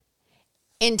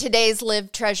In today's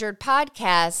Live Treasured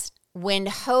podcast, when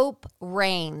hope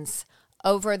reigns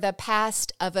over the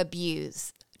past of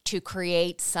abuse to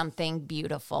create something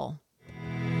beautiful.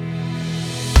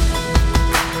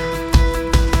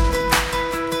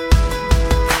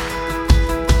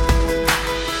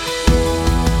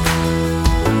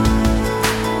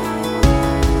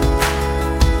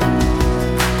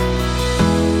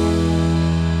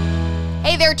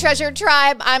 Hey there, Treasured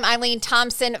Tribe. I'm Eileen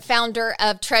Thompson, founder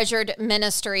of Treasured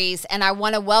Ministries, and I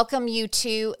want to welcome you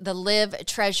to the Live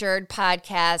Treasured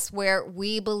podcast, where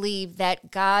we believe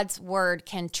that God's Word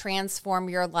can transform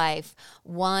your life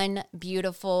one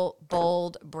beautiful,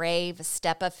 bold, brave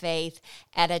step of faith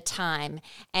at a time.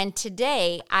 And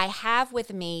today, I have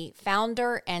with me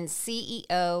founder and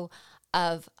CEO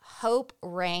of Hope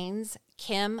Reigns,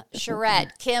 Kim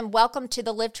Charette. Kim, welcome to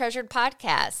the Live Treasured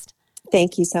podcast.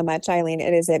 Thank you so much, Eileen.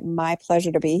 It is my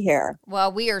pleasure to be here.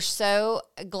 Well, we are so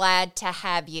glad to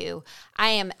have you. I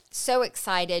am so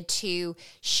excited to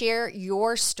share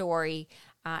your story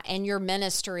and your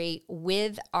ministry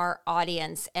with our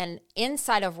audience. And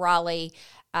inside of Raleigh,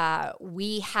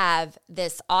 we have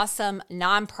this awesome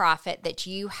nonprofit that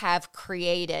you have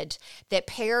created that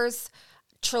pairs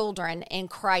children in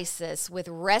crisis with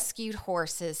rescued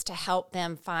horses to help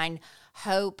them find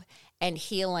hope and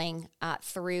healing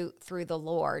through the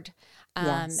Lord.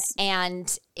 Yes.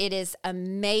 And it is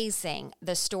amazing,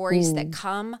 the stories that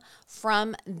come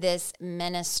from this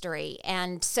ministry.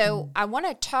 And so I want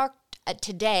to talk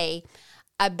today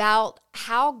about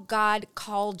how God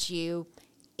called you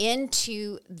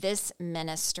into this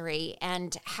ministry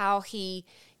and how he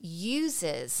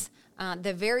uses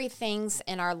the very things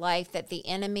in our life that the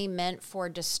enemy meant for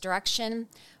destruction,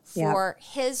 for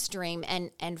his dream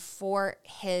and for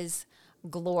his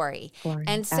glory.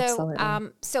 And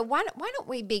so, so why don't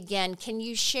we begin? Can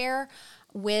you share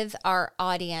with our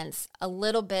audience a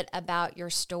little bit about your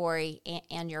story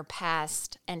and your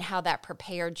past and how that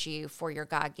prepared you for your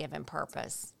God-given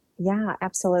purpose? Yeah,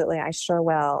 absolutely. I sure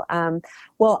will.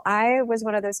 Well, I was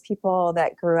one of those people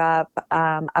that grew up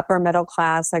upper middle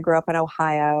class. I grew up in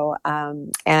Ohio,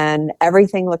 and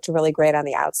everything looked really great on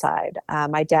the outside.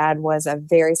 My dad was a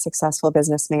very successful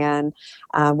businessman.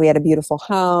 We had a beautiful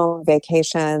home,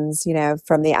 vacations,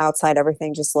 from the outside,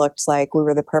 everything just looked like we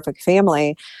were the perfect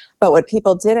family. But what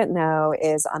people didn't know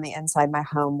is on the inside, my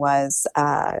home was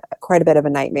quite a bit of a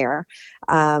nightmare.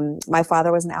 My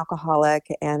father was an alcoholic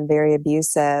and very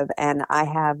abusive, and I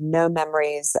have no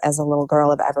memories as a little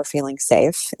girl of ever feeling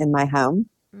safe in my home.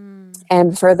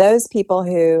 And for those people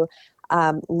who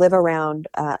live around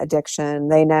addiction,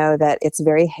 they know that it's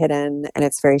very hidden and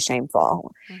it's very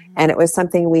shameful. And it was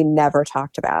something we never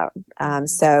talked about.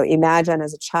 So imagine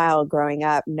as a child growing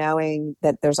up, knowing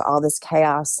that there's all this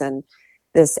chaos and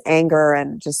this anger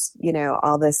and just,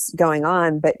 all this going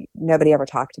on, but nobody ever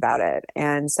talked about it.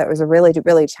 And so it was really,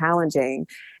 really challenging.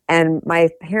 And my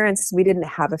parents, we didn't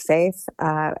have a faith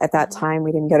at that time.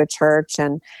 We didn't go to church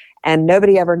and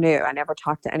nobody ever knew. I never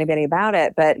talked to anybody about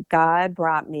it, but God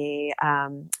brought me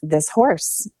this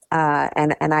horse.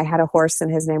 And I had a horse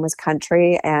and his name was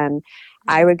Country. And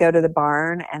I would go to the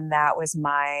barn and that was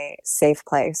my safe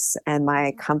place and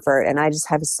my comfort. And I just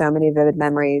have so many vivid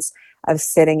memories of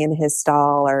sitting in his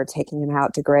stall or taking him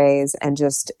out to graze. And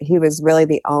just, he was really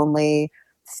the only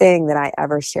thing that I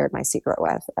ever shared my secret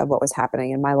with of what was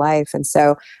happening in my life. And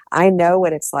so I know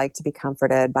what it's like to be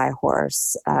comforted by a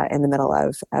horse in the middle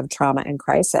of trauma and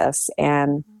crisis.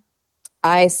 And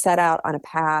I set out on a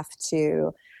path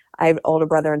I have an older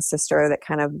brother and sister that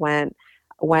kind of went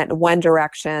one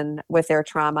direction with their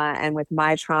trauma, and with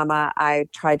my trauma, I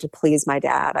tried to please my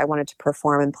dad. I wanted to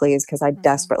perform and please because I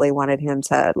desperately wanted him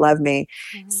to love me.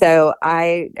 So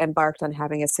I embarked on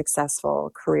having a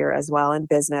successful career as well in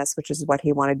business, which is what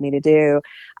he wanted me to do.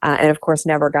 And of course,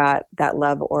 never got that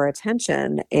love or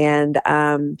attention. And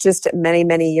just many,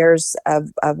 many years of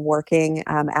working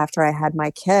after I had my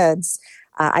kids,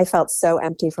 I felt so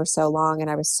empty for so long,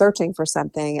 and I was searching for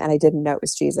something, and I didn't know it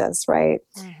was Jesus, right?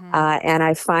 And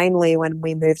I finally, when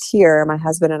we moved here, my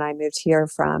husband and I moved here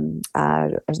from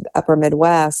upper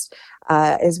Midwest,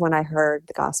 is when I heard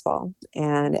the gospel.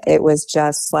 And it was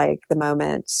just like the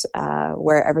moment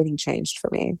where everything changed for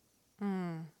me.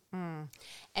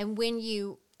 And when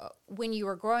you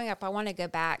were growing up, I want to go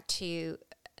back to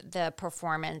the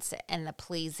performance and the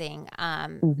pleasing.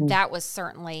 That was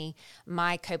certainly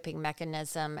my coping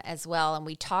mechanism as well. And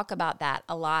we talk about that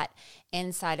a lot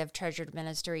inside of Treasured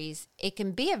Ministries. It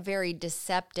can be a very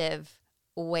deceptive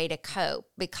way to cope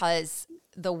because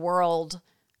the world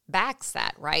backs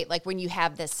that, right? Like when you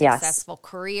have this Yes. successful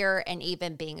career and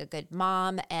even being a good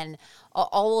mom and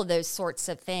all of those sorts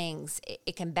of things,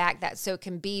 it can back that. So it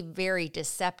can be very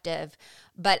deceptive.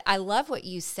 But I love what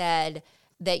you said,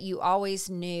 that you always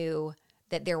knew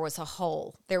that there was a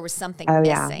hole, there was something Oh,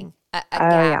 yeah. missing, a Oh,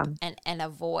 yeah. gap and a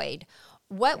void.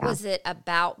 What Yeah. was it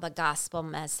about the gospel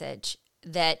message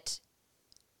that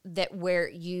where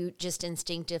you just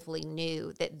instinctively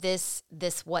knew that this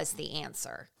was the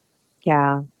answer?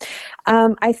 Yeah.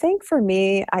 I think for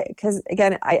me, because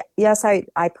again,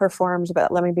 I performed,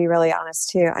 but let me be really honest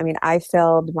too. I mean, I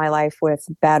filled my life with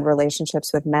bad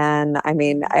relationships with men. I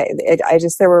mean, I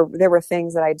just, there were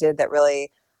things that I did that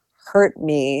really hurt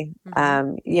me,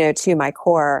 to my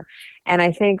core. And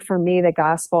I think for me, the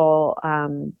gospel,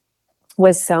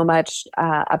 was so much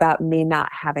about me not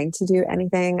having to do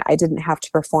anything. I didn't have to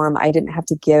perform. I didn't have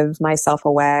to give myself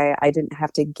away. I didn't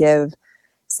have to give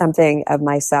something of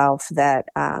myself that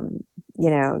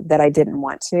that I didn't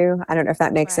want to. I don't know if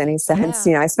that makes any sense.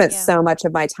 Yeah. I spent so much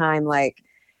of my time like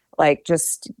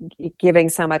just giving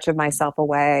so much of myself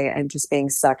away and just being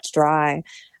sucked dry.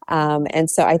 And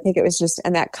so I think it was just,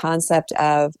 and that concept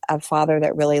of a father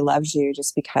that really loves you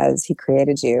just because he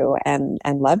created you and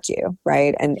loved you,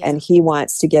 right? And he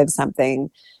wants to give something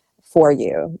for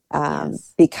you,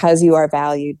 because you are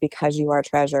valued, because you are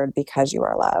treasured, because you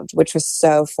are loved, which was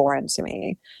so foreign to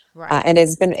me. Right. And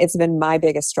it's been my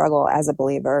biggest struggle as a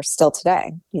believer still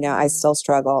today. I still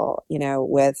struggle,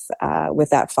 with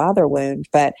that father wound.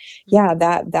 But yeah,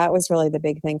 that was really the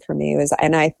big thing for me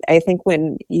and I think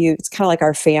it's kind of like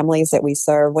our families that we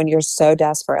serve, when you're so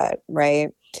desperate, right?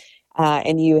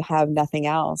 And you have nothing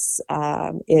else.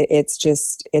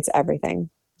 It's everything.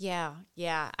 Yeah.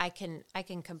 I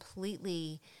can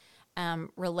completely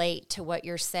relate to what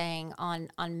you're saying on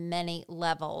many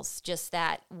levels. Just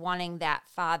that wanting that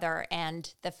father,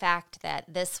 and the fact that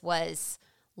this was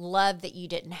love that you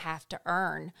didn't have to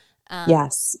earn.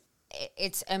 Yes,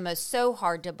 It's almost so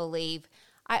hard to believe.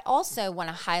 I also want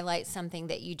to highlight something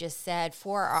that you just said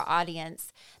for our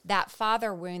audience. That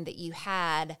father wound that you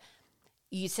had,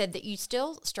 you said that you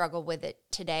still struggle with it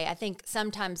today. I think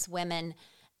sometimes women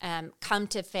come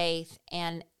to faith,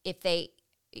 and if they,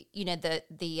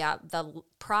 the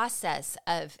process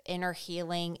of inner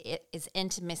healing is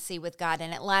intimacy with God,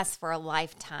 and it lasts for a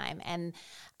lifetime. And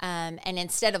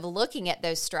instead of looking at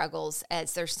those struggles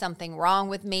as there's something wrong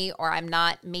with me or I'm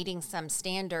not meeting some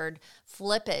standard,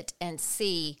 flip it and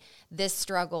see this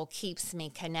struggle keeps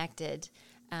me connected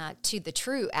to the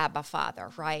true Abba Father,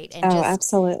 right? And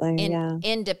absolutely,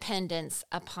 independence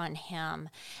upon Him.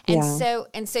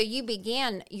 And so you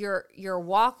began your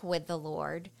walk with the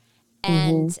Lord,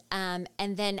 and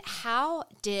then how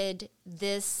did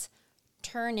this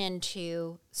turn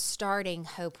into starting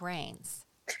Hope Reigns?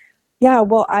 Yeah,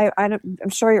 well, I'm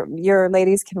sure your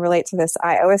ladies can relate to this.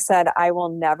 I always said I will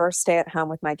never stay at home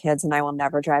with my kids, and I will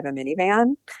never drive a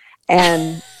minivan.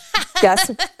 And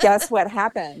guess what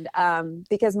happened?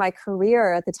 Because my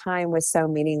career at the time was so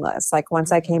meaningless. Like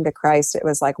once I came to Christ, it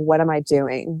was like, what am I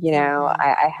doing?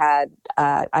 I had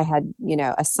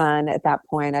a son at that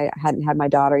point. I hadn't had my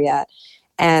daughter yet.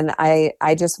 And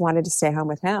I just wanted to stay home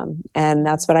with him. And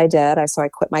that's what I did. So I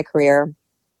quit my career,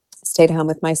 stayed home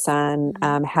with my son,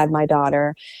 had my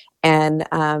daughter. And,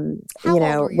 How old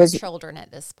were your children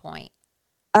at this point?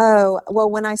 Oh,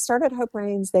 well, when I started Hope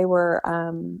Reigns, they were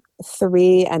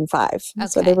 3 and 5. Okay.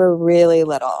 So they were really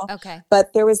little. Okay.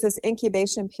 But there was this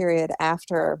incubation period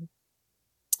after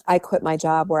I quit my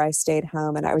job where I stayed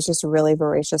home, and I was just really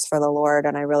voracious for the Lord.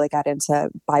 And I really got into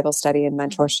Bible study and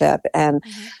mentorship. And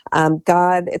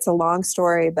God, it's a long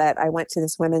story, but I went to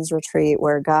this women's retreat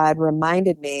where God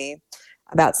reminded me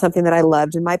about something that I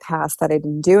loved in my past that I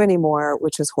didn't do anymore,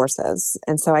 which was horses.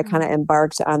 And so I kind of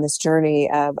embarked on this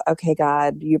journey of, okay,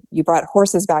 God, you brought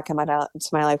horses back into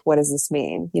my life. What does this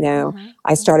mean?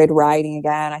 I started riding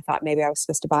again. I thought maybe I was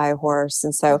supposed to buy a horse.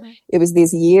 And so it was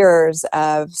these years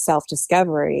of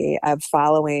self-discovery, of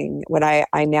following what I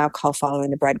now call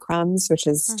following the breadcrumbs, which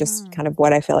is just kind of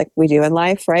what I feel like we do in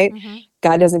life, right?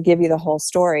 God doesn't give you the whole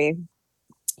story.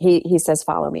 He says,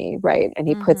 follow me, right? And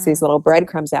he puts these little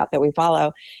breadcrumbs out that we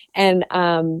follow. And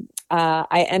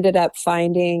I ended up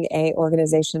finding a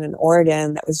organization in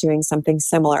Oregon that was doing something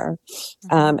similar.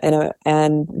 And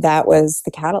that was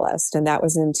the Catalyst. And that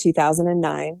was in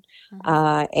 2009.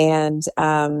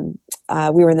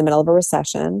 We were in the middle of a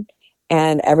recession.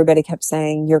 And everybody kept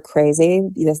saying, you're crazy.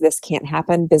 This can't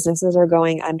happen. Businesses are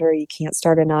going under. You can't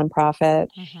start a nonprofit.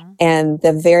 Mm-hmm. And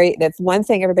the one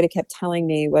thing everybody kept telling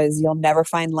me was, you'll never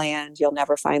find land. You'll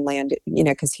never find land,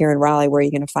 because here in Raleigh, where are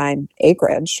you going to find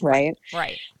acreage, right?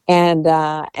 Right. And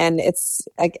it's,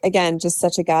 again, just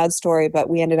such a God story. But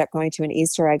we ended up going to an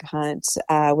Easter egg hunt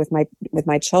with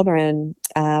my children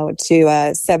to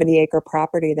a 70-acre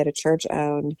property that a church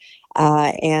owned,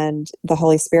 and the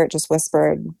Holy Spirit just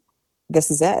whispered, "This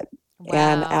is it." Wow.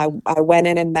 And I went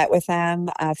in and met with them,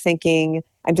 thinking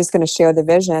I'm just going to share the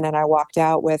vision, and I walked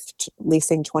out with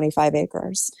leasing 25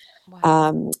 acres,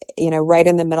 Wow. right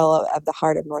in the middle of the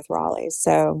heart of North Raleigh.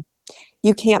 So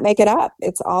you can't make it up.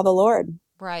 It's all the Lord.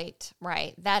 Right.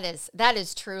 That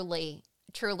is truly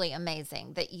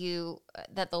amazing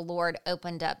that the Lord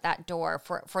opened up that door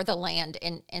for the land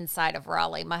inside of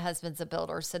Raleigh. My husband's a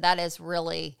builder, so that is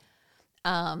really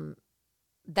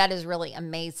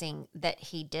amazing that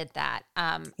he did that.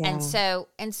 Yeah. And so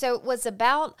it was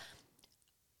about.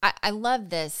 I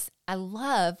love this. I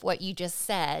love what you just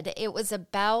said. It was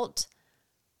about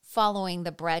following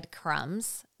the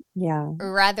breadcrumbs. Yeah.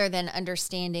 Rather than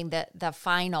understanding the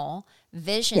final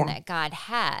vision that God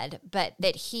had, but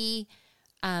that he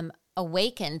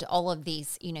awakened all of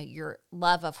these, your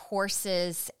love of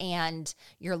horses and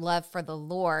your love for the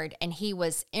Lord. And he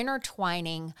was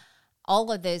intertwining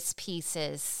all of those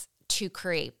pieces to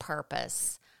create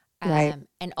purpose. Right.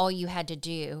 And all you had to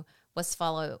do was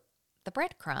follow the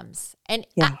breadcrumbs. And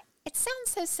it sounds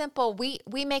so simple.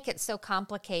 We make it so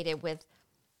complicated with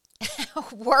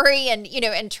worry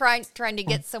and trying to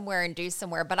get somewhere and do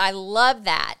somewhere, but I love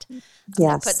that. I'm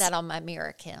gonna put that on my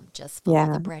mirror, Kim. Just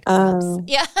follow the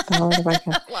breadcrumbs. Follow the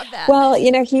breadcrumbs. Love that. Well,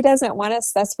 he doesn't want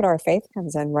us. That's what our faith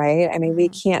comes in, right? I mean, we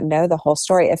can't know the whole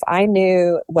story. If I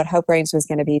knew what Hope Reigns was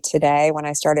going to be today when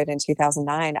I started in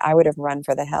 2009, I would have run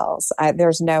for the hills.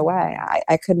 There's no way.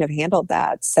 I couldn't have handled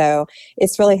that. So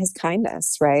it's really his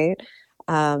kindness, right?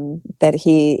 That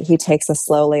he takes us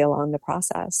slowly along the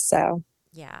process. So.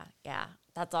 Yeah,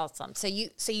 that's awesome. So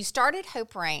you started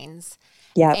Hope Reigns,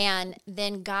 and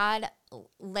then God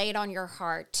laid on your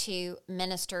heart to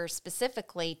minister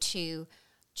specifically to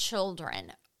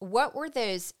children. What were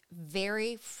those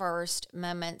very first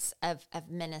moments of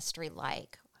ministry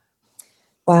like?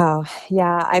 Wow.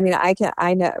 Yeah. I mean,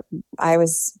 I know I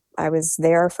was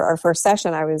there for our first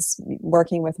session. I was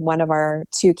working with one of our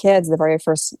two kids, the very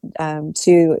first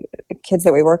two kids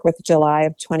that we worked with, July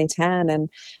of 2010, and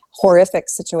horrific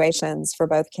situations for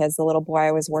both kids. The little boy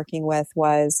I was working with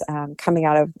was coming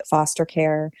out of foster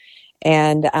care,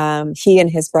 and he and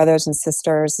his brothers and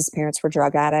sisters, his parents were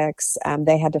drug addicts.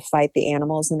 They had to fight the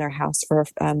animals in their house for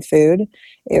food.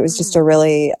 It was just a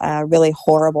really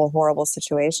horrible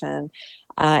situation.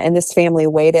 And this family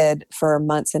waited for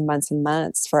months and months and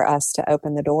months for us to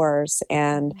open the doors.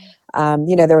 And,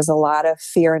 there was a lot of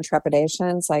fear and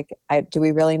trepidations. Like, do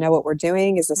we really know what we're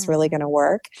doing? Is this really going to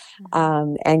work?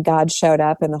 And God showed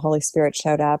up, and the Holy Spirit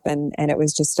showed up, and it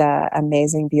was just an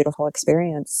amazing, beautiful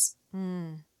experience.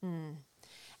 And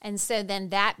so then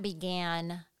that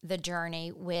began the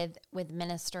journey with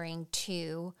ministering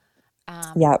to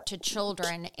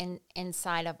children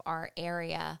inside of our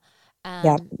area.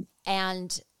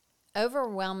 And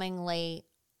overwhelmingly,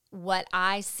 what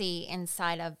I see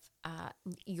inside of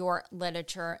your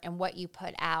literature and what you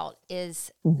put out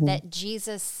is that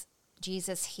Jesus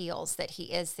heals, that he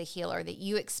is the healer, that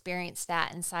you experienced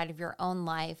that inside of your own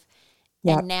life.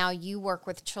 And now you work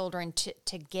with children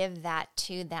to give that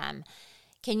to them.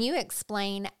 Can you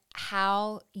explain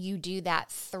how you do that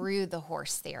through the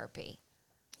horse therapy?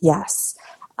 Yes.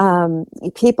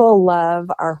 People love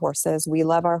our horses. We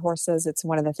love our horses. It's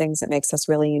one of the things that makes us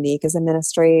really unique as a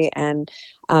ministry. And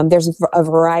there's a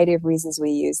variety of reasons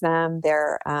we use them.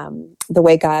 They're the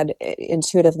way God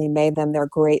intuitively made them. They're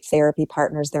great therapy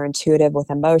partners. They're intuitive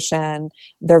with emotion.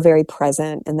 They're very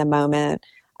present in the moment.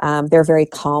 They're very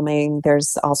calming.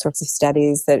 There's all sorts of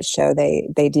studies that show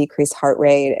they decrease heart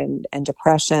rate and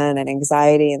depression and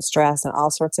anxiety and stress and all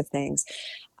sorts of things.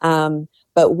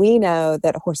 But we know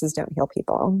that horses don't heal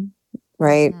people,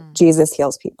 right? Jesus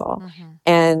heals people.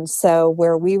 And so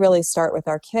where we really start with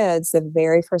our kids, the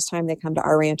very first time they come to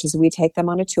our ranch is we take them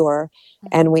on a tour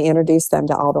and we introduce them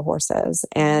to all the horses.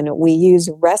 And we use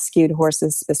rescued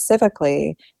horses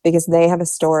specifically because they have a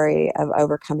story of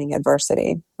overcoming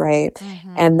adversity, right?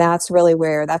 And that's really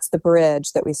that's the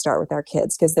bridge that we start with our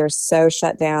kids, because they're so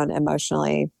shut down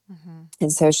emotionally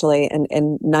and socially,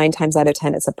 and 9 times out of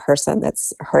 10, it's a person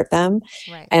that's hurt them.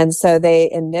 Right. And so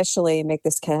they initially make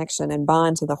this connection and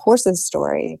bond to the horse's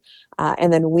story.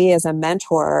 And then we as a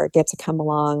mentor get to come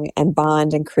along and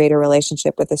bond and create a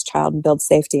relationship with this child and build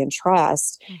safety and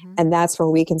trust. And that's where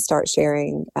we can start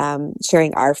sharing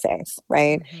our faith,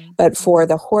 right? But for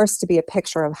the horse to be a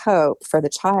picture of hope for the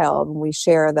child, we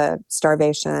share the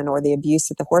starvation or the abuse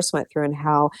that the horse went through and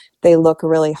how they look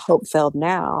really hope-filled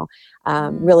now.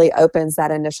 Really opens that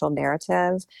initial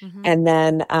narrative. And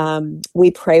then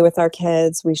we pray with our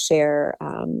kids. We share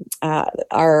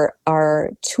our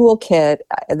toolkit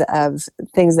of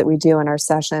things that we do in our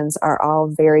sessions are all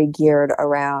very geared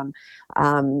around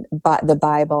the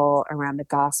Bible, around the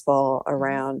gospel,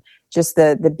 around just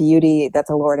the beauty that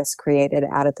the Lord has created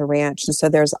out at the ranch. And so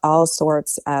there's all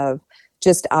sorts of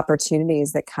just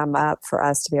opportunities that come up for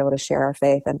us to be able to share our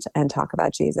faith and talk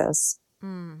about Jesus.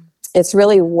 It's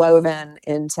really woven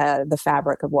into the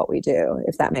fabric of what we do,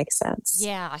 if that makes sense.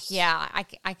 Yeah,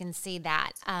 I can see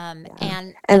that. And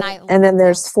then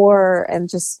there's four, and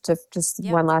just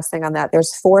one last thing on that.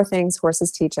 There's four things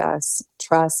horses teach us: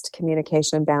 trust,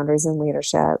 communication, boundaries, and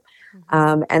leadership.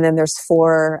 And then there's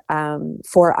four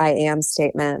I am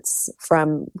statements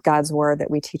from God's word that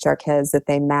we teach our kids, that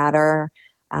they matter,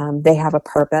 they have a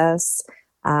purpose,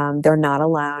 they're not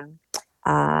alone.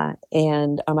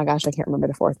 And oh my gosh, I can't remember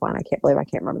the fourth one. I can't believe I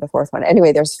can't remember the fourth one.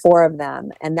 Anyway, there's four of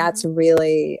them, and that's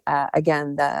really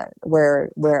again where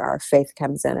our faith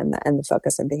comes in, and the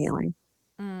focus of the healing.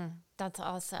 That's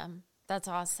awesome. That's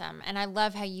awesome. And I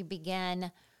love how you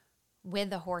begin with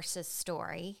the horse's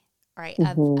story, right?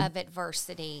 Of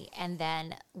adversity, and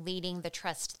then leading the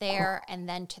trust there, and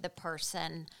then to the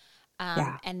person,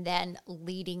 and then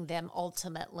leading them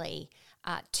ultimately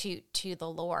to the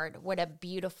Lord. What a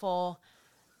beautiful,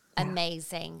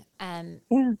 amazing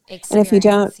experience. And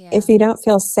if you don't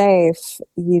feel safe,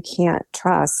 you can't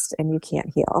trust and you can't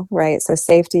heal, right? So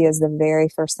safety is the very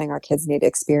first thing our kids need to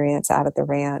experience out at the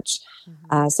ranch,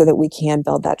 so that we can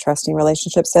build that trusting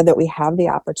relationship, so that we have the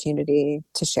opportunity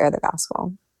to share the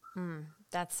gospel.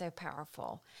 That's so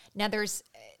powerful. Now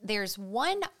there's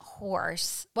one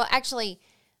horse. Well, actually,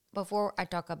 before I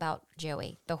talk about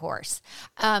Joey, the horse,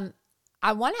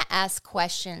 I want to ask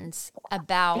questions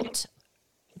about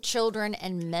children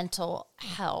and mental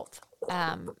health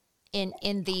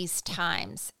in these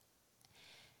times.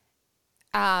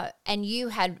 And you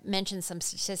had mentioned some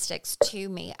statistics to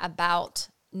me about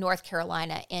North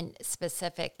Carolina in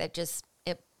specific that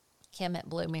Kim, it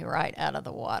blew me right out of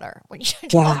the water when you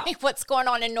told me what's going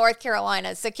on in North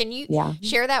Carolina. So can you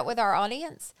share that with our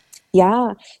audience?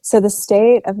 Yeah. So the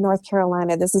state of North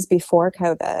Carolina, this is before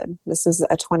COVID, this is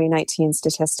a 2019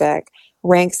 statistic,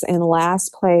 ranks in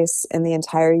last place in the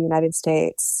entire United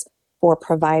States for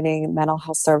providing mental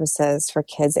health services for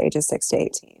kids ages 6 to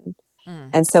 18.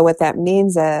 And so what that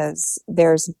means is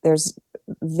there's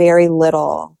very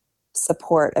little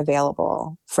support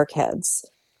available for kids.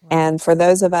 And for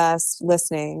those of us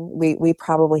listening, we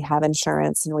probably have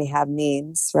insurance and we have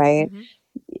means, right?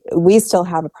 We still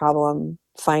have a problem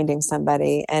finding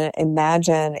somebody. And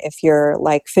imagine if you're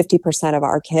like 50% of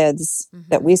our kids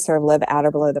that we serve live at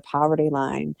or below the poverty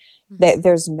line,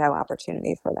 there's no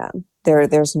opportunity for them.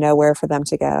 There's nowhere for them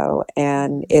to go.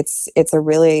 And it's a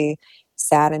really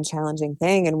sad and challenging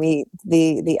thing. And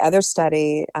the other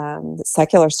study, the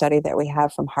secular study that we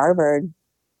have from Harvard,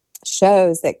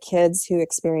 shows that kids who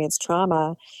experience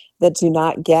trauma that do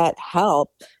not get help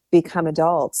become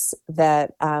adults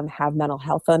that have mental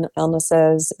health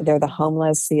illnesses. They're the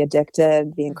homeless, the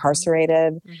addicted, the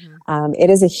incarcerated. It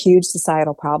is a huge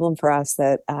societal problem for us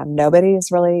that nobody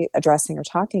is really addressing or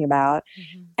talking about.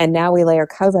 And now we layer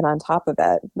COVID on top of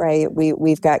it, right?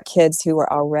 We've got kids who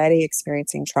are already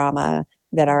experiencing trauma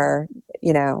that are,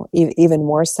 even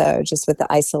more so just with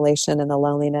the isolation and the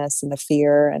loneliness and the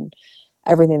fear and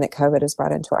everything that COVID has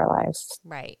brought into our life.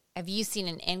 Right. Have you seen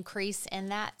an increase in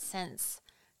that since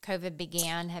COVID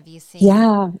began? Have you seen?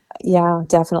 Yeah,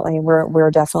 definitely.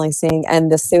 We're definitely seeing,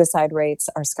 and the suicide rates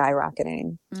are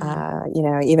skyrocketing.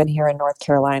 Even here in North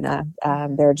Carolina,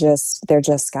 they're just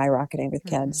skyrocketing with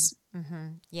kids.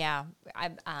 Yeah,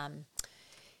 I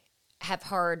have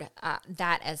heard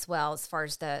that as well, as far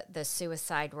as the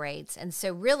suicide rates. And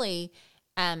so really,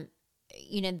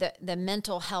 the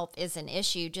mental health is an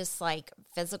issue, just like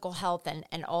physical health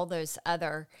and all those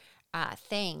other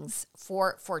things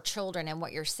for children. And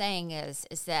what you're saying is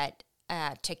that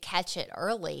to catch it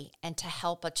early and to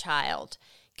help a child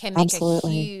can make a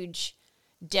huge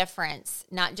difference,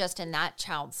 not just in that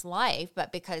child's life,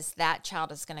 but because that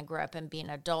child is going to grow up and be an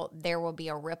adult, there will be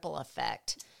a ripple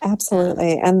effect.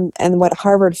 Absolutely. And what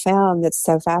Harvard found that's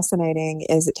so fascinating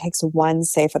is it takes one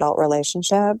safe adult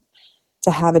relationship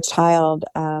to have a child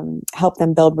help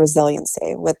them build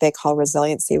resiliency, what they call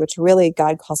resiliency, which really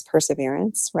God calls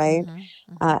perseverance, right? Mm-hmm.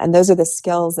 Mm-hmm. And those are the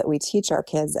skills that we teach our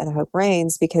kids at Hope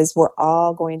Reigns, because we're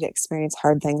all going to experience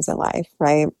hard things in life,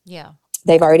 right? Yeah.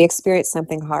 They've already experienced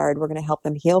something hard. We're going to help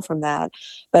them heal from that.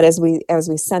 But as we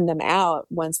send them out,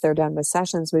 once they're done with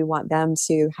sessions, we want them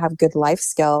to have good life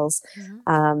skills,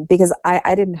 Mm-hmm. because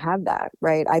I didn't have that,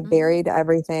 right? I Mm-hmm. buried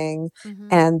everything, Mm-hmm.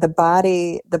 and the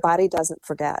body doesn't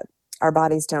forget. Our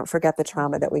bodies don't forget the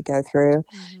trauma that we go through,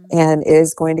 Mm-hmm. and it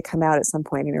is going to come out at some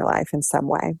point in your life in some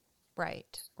way.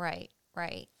 Right, right,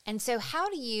 right. And so how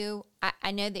do you,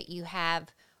 I know that you have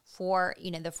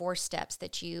the 4 steps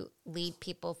that you lead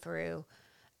people through.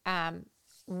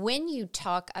 When you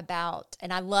talk about,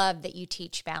 and I love that you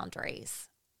teach boundaries.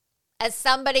 As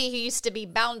somebody who used to be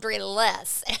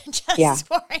boundaryless, and Yeah.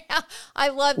 I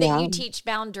love that Yeah. you teach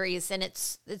boundaries, and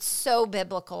it's so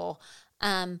biblical.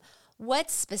 What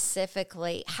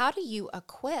specifically, how do you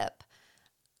equip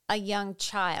a young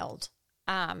child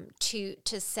to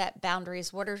set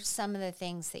boundaries? What are some of the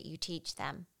things that you teach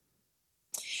them?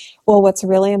 Well, what's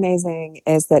really amazing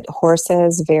is that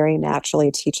horses very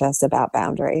naturally teach us about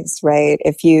boundaries, right?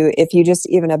 If you just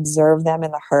even observe them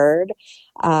in the herd,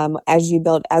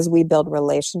 as we build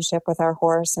relationship with our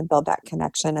horse and build that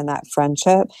connection and that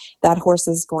friendship, that horse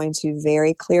is going to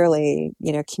very clearly,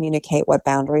 communicate what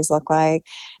boundaries look like.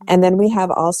 And then we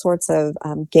have all sorts of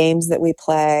games that we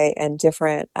play and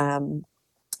different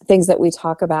things that we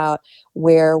talk about,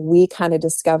 where we kind of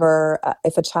discover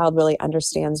if a child really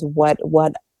understands what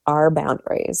are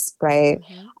boundaries, right?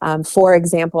 Mm-hmm. For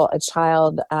example, a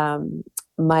child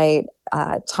might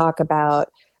talk about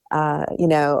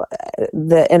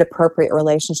the inappropriate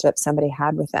relationship somebody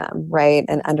had with them, right?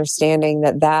 And understanding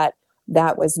that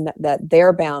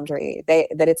their boundary,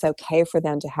 that it's okay for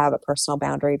them to have a personal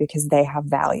boundary because they have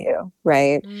value,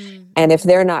 right? Mm-hmm. And if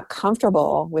they're not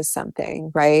comfortable with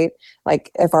something, right? Like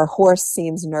if our horse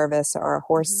seems nervous or our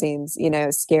horse Mm-hmm.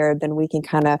 seems, scared, then we can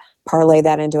kind of parlay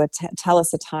that into tell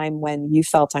us a time when you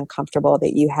felt uncomfortable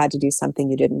that you had to do something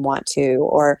you didn't want to.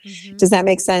 Or Mm-hmm. does that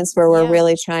make sense? Where we're Yeah.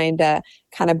 really trying to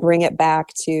kind of bring it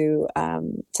back to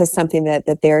something that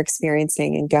they're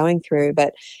experiencing and going through,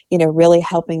 but really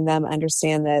helping them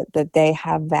understand that they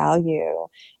have value,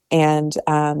 and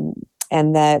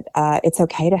that it's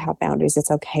okay to have boundaries.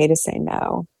 It's okay to say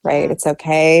no, right? Yeah. It's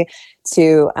okay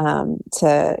to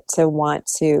want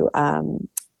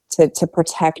to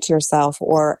protect yourself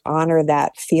or honor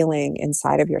that feeling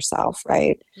inside of yourself,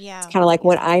 right? It's Yeah. kind of like Yeah.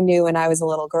 when I knew when I was a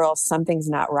little girl, something's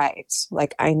not right.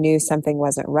 Like I knew something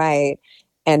wasn't right,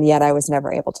 and yet I was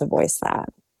never able to voice that.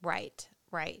 Right.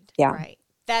 Right. Yeah. Right.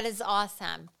 That is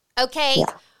awesome. Okay.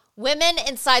 Yeah. Women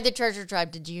inside the Treasure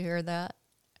Tribe, did you hear that?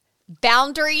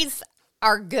 Boundaries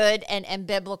are good and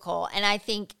biblical. And I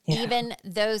think even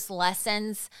those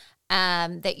lessons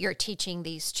that you're teaching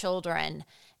these children,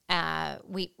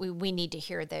 we need to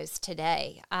hear those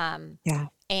today. Yeah.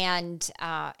 And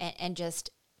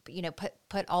just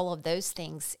put all of those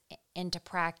things into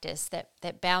practice.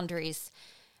 That boundaries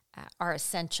are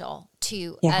essential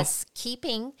to us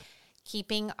keeping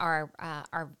our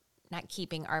not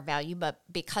keeping our value, but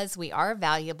because we are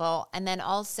valuable, and then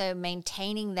also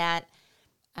maintaining that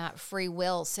free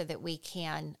will so that we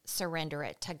can surrender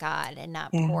it to God and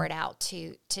not pour it out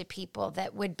to people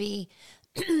that would be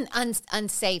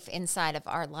unsafe inside of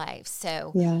our lives.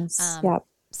 So,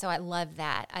 so I love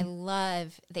that. I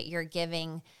love that you're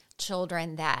giving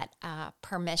children that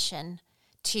permission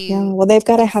to. Well, they've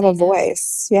got to have a say no.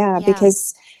 voice.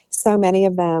 Because so many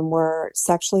of them were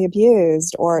sexually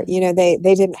abused, or they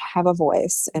didn't have a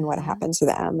voice in what happened to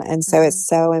them, and so it's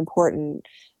so important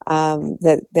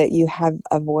that you have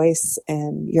a voice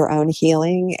in your own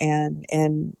healing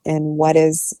and what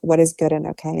is good and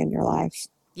okay in your life.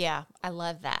 Yeah, I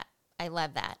love that. I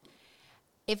love that.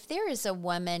 If there is a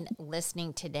woman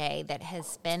listening today that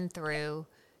has been through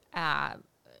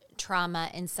trauma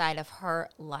inside of her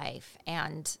life,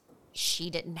 and she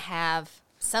didn't have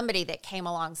somebody that came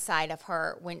alongside of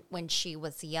her when she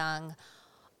was young,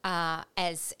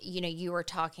 as you were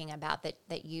talking about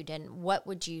that you didn't, what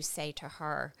would you say to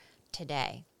her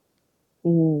today?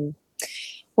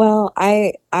 Well,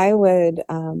 I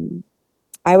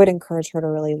would encourage her to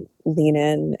really lean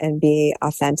in and be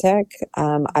authentic.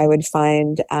 I would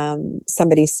find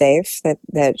somebody safe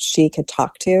that she could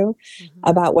talk to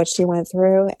about what she went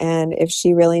through. And if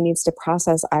she really needs to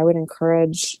process, I would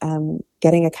encourage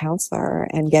getting a counselor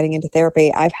and getting into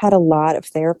therapy. I've had a lot of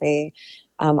therapy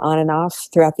on and off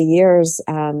throughout the years.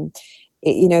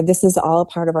 This is all a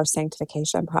part of our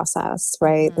sanctification process,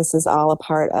 right? This is all a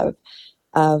part of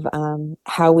of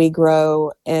how we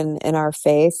grow in our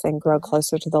faith and grow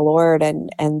closer to the Lord, and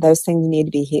those things need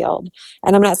to be healed.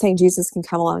 And I'm not saying Jesus can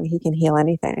come along; he can heal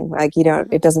anything. Like you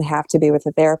don't, it doesn't have to be with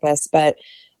a therapist, but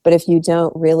if you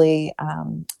don't really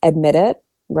admit it,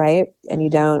 right, and you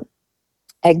don't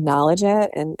acknowledge it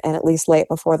and at least lay it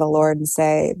before the Lord and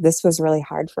say, this was really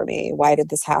hard for me. Why did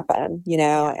this happen?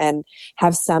 And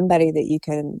have somebody that you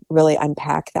can really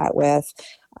unpack that with,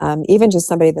 even just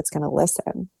somebody that's going to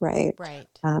listen. Right. Right.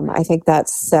 I think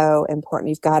that's so important.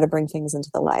 You've got to bring things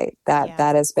into the light. That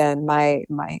has been my,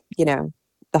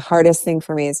 the hardest thing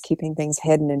for me is keeping things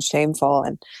hidden and shameful.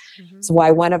 And it's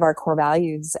why one of our core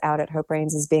values out at Hope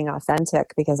Reigns is being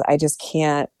authentic, because I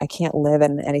can't live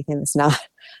in anything that's not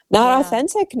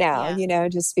authentic now,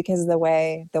 just because of the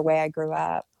way I grew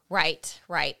up. Right.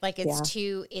 Like it's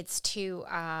too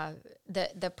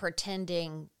the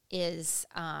pretending is,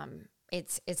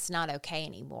 it's not okay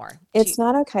anymore. It's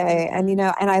not okay. And,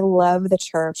 and I love the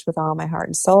church with all my heart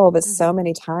and soul, but so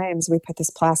many times we put this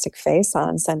plastic face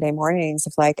on Sunday mornings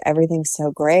of like, everything's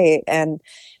so great. And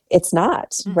it's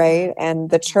not, right? And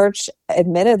the church,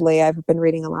 admittedly, I've been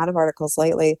reading a lot of articles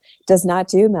lately, does not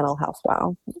do mental health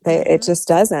well. It just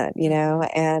doesn't,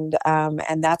 and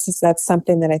that's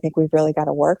something that I think we've really got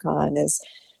to work on, is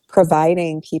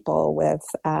providing people with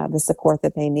the support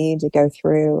that they need to go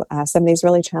through some of these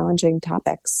really challenging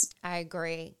topics. I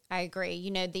agree. I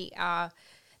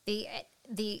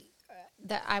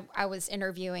was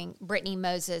interviewing Brittany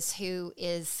Moses, who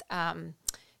is,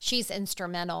 she's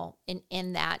instrumental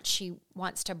in that. She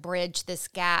wants to bridge this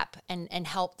gap and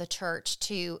help the church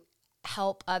to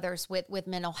help others with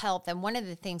mental health. And one of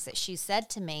the things that she said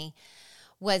to me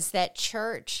was that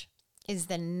church is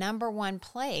the number one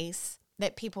place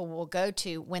that people will go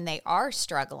to when they are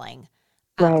struggling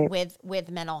with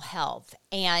mental health,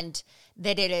 and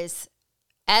that it is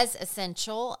as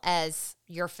essential as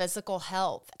your physical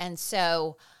health. And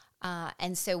so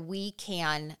we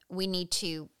need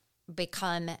to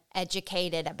become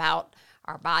educated about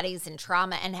our bodies and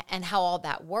trauma and how all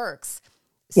that works,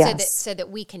 so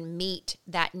that we can meet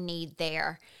that need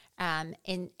there. And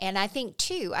I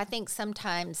think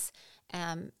sometimes,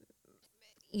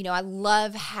 I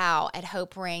love how at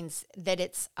Hope Reigns that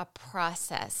it's a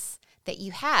process that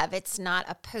you have. It's not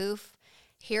a poof.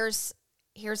 Here's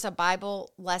a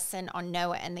Bible lesson on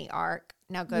Noah and the ark.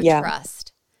 Now go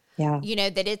trust. Yeah.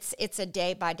 That it's a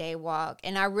day by day walk.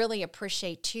 And I really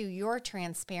appreciate too your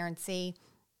transparency,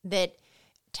 that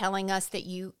telling us that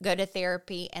you go to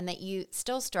therapy and that you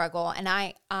still struggle.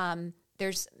 And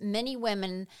there's many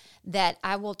women that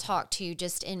I will talk to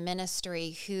just in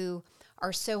ministry who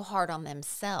are so hard on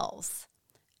themselves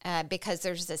because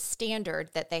there's a standard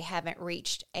that they haven't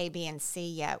reached A, B, and C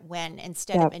yet, when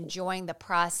instead of enjoying the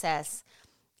process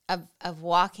of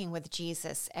walking with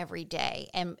Jesus every day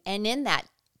and in that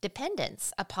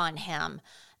dependence upon him,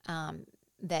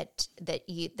 that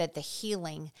the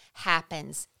healing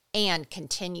happens and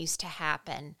continues to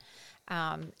happen.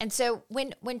 And so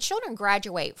when children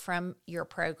graduate from your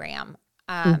program,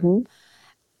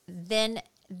 then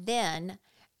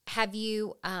have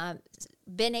you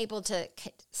been able to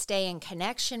stay in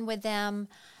connection with them?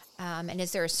 And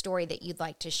is there a story that you'd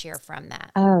like to share from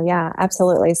that? Oh, yeah,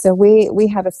 absolutely. So we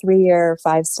have a 3-year,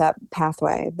 5-step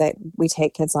pathway that we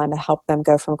take kids on to help them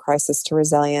go from crisis to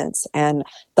resilience. And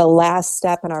the last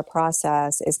step in our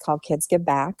process is called Kids Give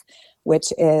Back,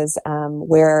 which is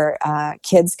where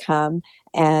kids come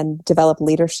and develop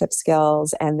leadership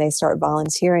skills, and they start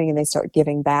volunteering and they start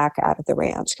giving back out at the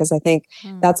ranch. Because I think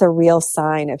that's a real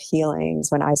sign of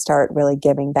healings, when I start really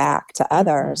giving back to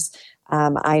others.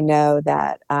 I know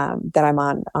that I'm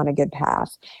on a good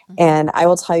path. And I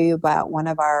will tell you about one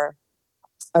of our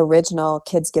original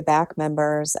Kids Give Back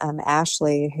members,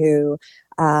 Ashley, who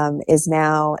is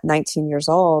now 19 years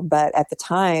old. But at the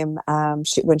time,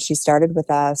 when she started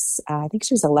with us, I think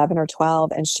she was 11 or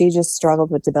 12, and she just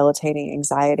struggled with debilitating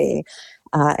anxiety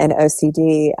and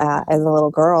OCD as a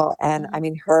little girl. And I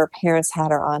mean, her parents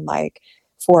had her on like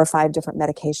 4 or 5 different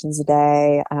medications a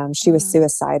day. She was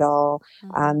suicidal.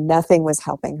 Nothing was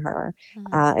helping her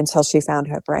until she found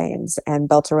Hope Reigns and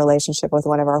built a relationship with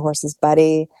one of our horses,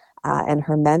 Buddy, and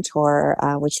her mentor,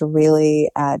 which really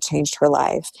changed her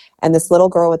life. And this little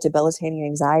girl with debilitating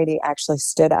anxiety actually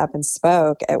stood up and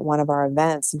spoke at one of our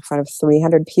events in front of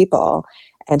 300 people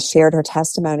and shared her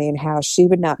testimony and how she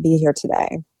would not be here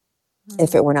today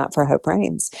if it were not for Hope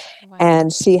Reigns. Wow.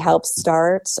 And she helped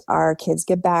start our Kids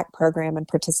Give Back program and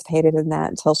participated in that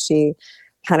until she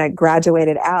kind of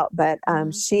graduated out, but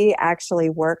she actually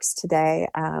works today.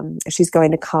 She's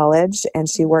going to college, and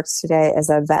she works today as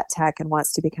a vet tech and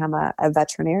wants to become a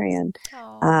veterinarian,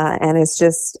 and is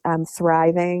just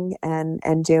thriving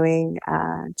and doing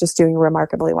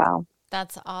remarkably well.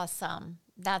 That's awesome.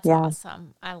 That's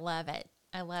awesome. I love it.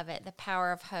 I love it. The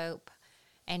power of hope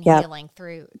and healing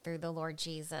through the Lord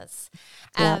Jesus.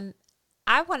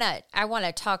 I want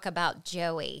to talk about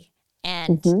Joey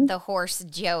and the horse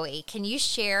Joey. Can you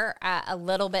share a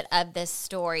little bit of this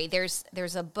story?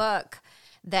 There's a book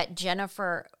that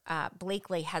Jennifer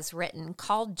Bleakley has written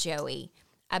called Joey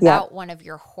about one of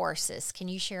your horses. Can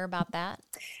you share about that?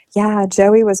 Yeah,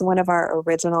 Joey was one of our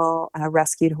original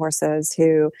rescued horses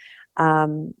who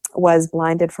was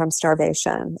blinded from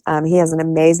starvation. He has an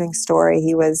amazing story.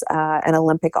 He was an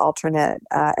Olympic alternate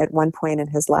at one point in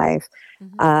his life.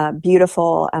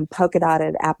 Beautiful polka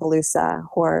dotted Appaloosa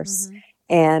horse.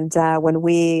 And when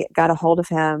we got a hold of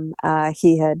him,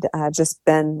 he had just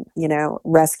been,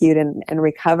 rescued and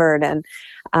recovered. And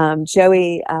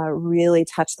Joey really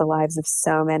touched the lives of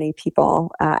so many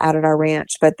people out at our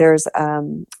ranch. But there's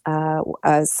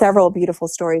several beautiful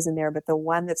stories in there. But the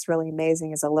one that's really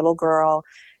amazing is a little girl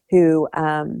who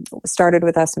started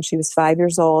with us when she was 5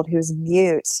 years old, who was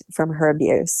mute from her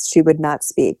abuse. She would not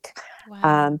speak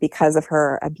because of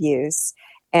her abuse.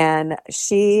 And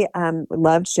she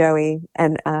loved Joey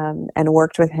and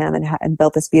worked with him and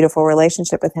built this beautiful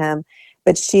relationship with him.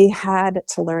 But she had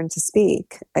to learn to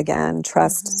speak again,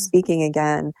 trust speaking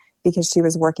again, because she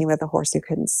was working with a horse who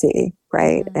couldn't see,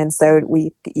 right? And so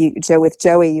with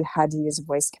Joey, you had to use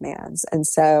voice commands. And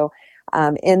so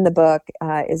in the book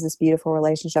is this beautiful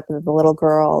relationship with the little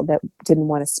girl that didn't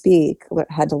want to speak,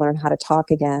 had to learn how to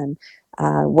talk again,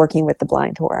 working with the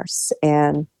blind horse.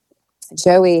 And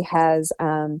Joey has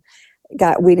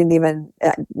we didn't even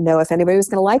know if anybody was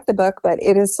going to like the book, but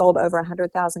it has sold over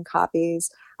 100,000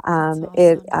 copies. Awesome.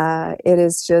 It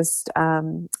is just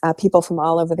people from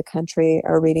all over the country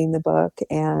are reading the book,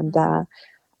 and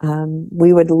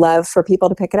we would love for people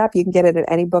to pick it up. You can get it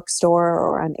at any bookstore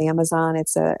or on Amazon.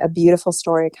 It's a beautiful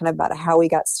story, kind of about how we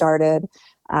got started,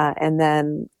 and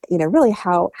then really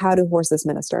how do horses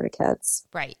minister to kids?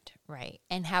 Right.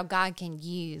 And how God can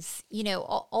use,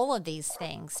 all of these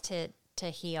things to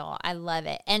heal. I love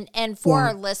it. And for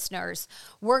our listeners,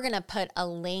 we're going to put a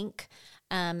link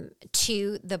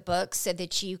to the book so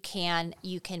that you can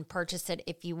purchase it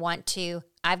if you want to.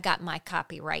 I've got my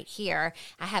copy right here.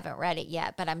 I haven't read it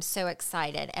yet, but I'm so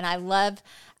excited. And I love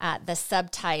the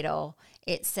subtitle.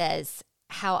 It says,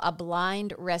 How a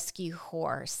Blind Rescue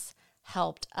Horse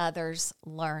Helped Others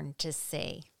Learn to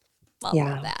See. I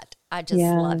love that. I just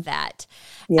love that.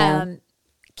 Yeah.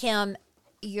 Kim,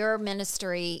 your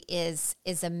ministry is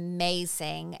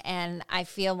amazing, and I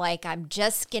feel like I'm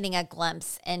just getting a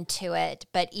glimpse into it.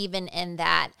 But even in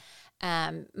that,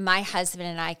 my husband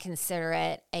and I consider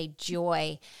it a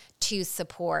joy to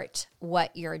support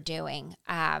what you're doing.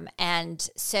 And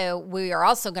so we are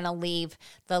also going to leave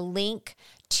the link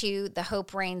to the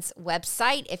Hope Reigns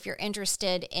website if you're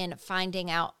interested in finding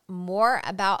out more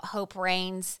about Hope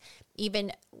Reigns.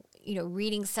 Even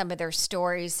reading some of their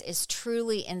stories is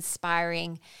truly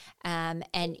inspiring,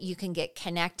 and you can get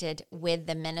connected with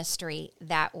the ministry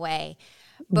that way.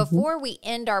 Before we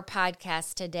end our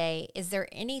podcast today, is there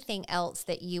anything else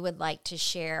that you would like to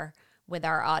share with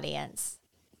our audience?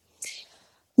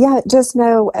 Yeah, just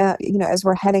know, as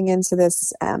we're heading into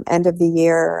this end of the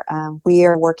year, we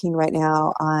are working right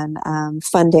now on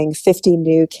funding 50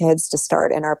 new kids to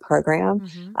start in our program.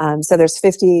 So there's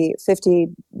 50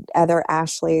 other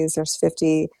Ashleys, there's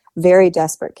 50 very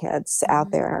desperate kids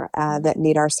out there that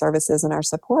need our services and our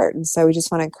support. And so we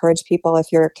just want to encourage people,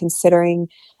 if you're considering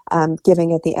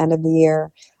giving at the end of the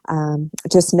year,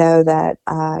 just know that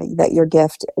that your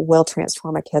gift will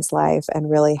transform a kid's life and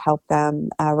really help them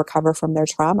recover from their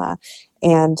trauma.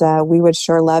 And we would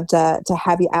sure love to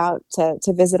have you out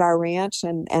to visit our ranch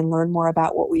and learn more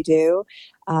about what we do.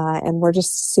 And we're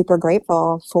just super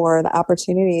grateful for the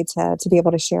opportunity to be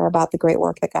able to share about the great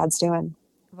work that God's doing.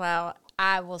 Well,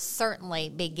 I will certainly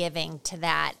be giving to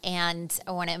that. And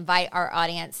I want to invite our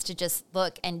audience to just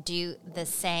look and do the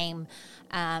same.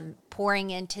 Pouring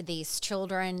into these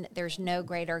children, there's no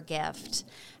greater gift.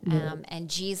 And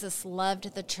Jesus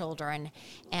loved the children.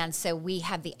 And so we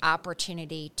have the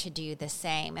opportunity to do the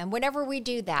same. And whenever we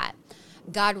do that,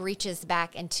 God reaches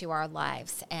back into our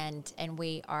lives, and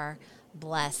we are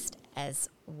blessed as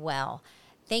well.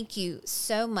 Thank you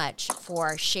so much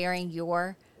for sharing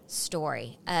your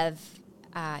story of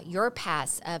your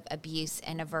past of abuse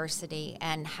and adversity,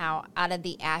 and how out of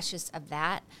the ashes of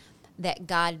that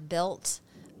God built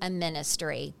a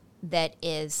ministry that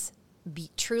is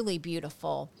truly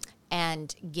beautiful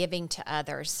and giving to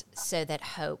others so that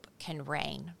hope can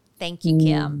reign. Thank you,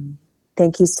 Kim.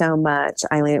 Thank you so much,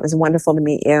 Eileen. It was wonderful to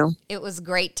meet you. It was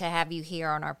great to have you here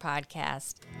on our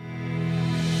podcast.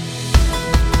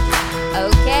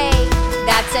 Okay,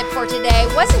 that's it for today.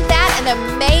 Wasn't that an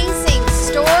amazing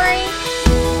story?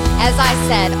 As I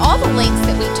said, all the links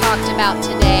that we talked about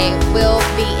today will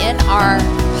be in our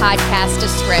podcast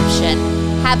description.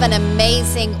 Have an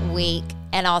amazing week,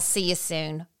 and I'll see you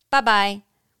soon. Bye-bye.